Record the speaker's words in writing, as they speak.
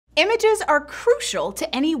Images are crucial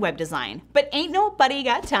to any web design, but ain't nobody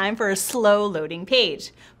got time for a slow loading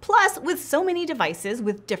page. Plus, with so many devices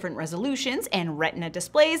with different resolutions and retina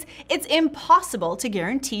displays, it's impossible to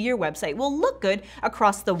guarantee your website will look good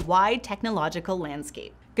across the wide technological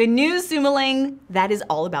landscape. Good news, Sumoling! That is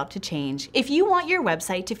all about to change. If you want your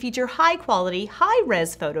website to feature high-quality,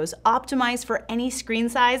 high-res photos optimized for any screen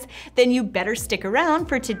size, then you better stick around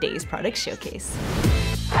for today's product showcase.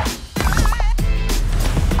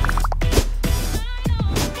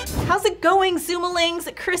 How's it going,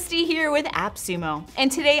 Sumolings? Christy here with AppSumo. And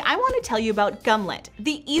today I want to tell you about Gumlet,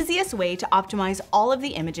 the easiest way to optimize all of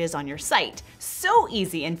the images on your site. So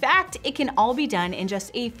easy, in fact, it can all be done in just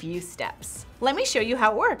a few steps. Let me show you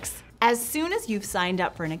how it works. As soon as you've signed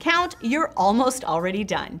up for an account, you're almost already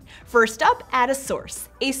done. First up, add a source.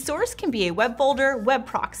 A source can be a web folder, web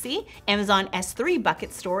proxy, Amazon S3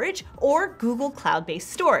 bucket storage, or Google Cloud-based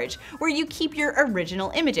storage, where you keep your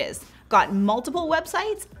original images. Got multiple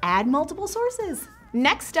websites? Add multiple sources.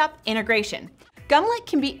 Next up, integration. Gumlet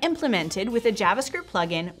can be implemented with a JavaScript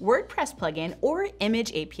plugin, WordPress plugin, or image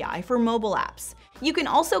API for mobile apps. You can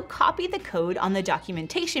also copy the code on the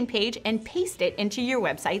documentation page and paste it into your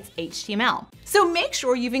website's HTML. So make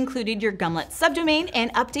sure you've included your Gumlet subdomain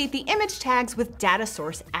and update the image tags with data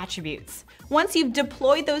source attributes. Once you've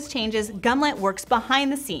deployed those changes, Gumlet works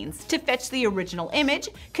behind the scenes to fetch the original image,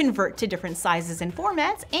 convert to different sizes and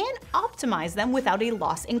formats, and optimize them without a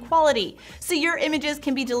loss in quality. So your images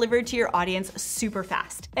can be delivered to your audience super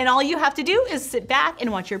fast. And all you have to do is sit back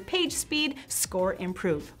and watch your page speed score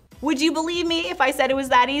improve. Would you believe me if I said it was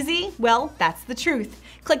that easy? Well, that's the truth.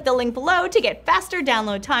 Click the link below to get faster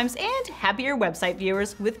download times and happier website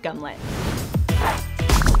viewers with Gumlet.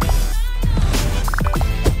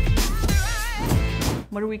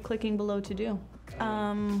 What are we clicking below to do?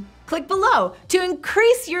 Click below to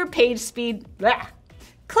increase your page speed. Blah.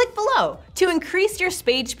 Click below to increase your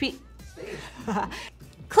page speed.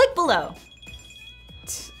 Click below.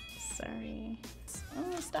 Sorry.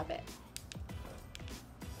 Oh, stop it.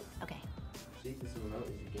 Okay.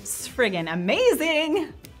 It's friggin'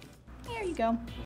 amazing. There you go.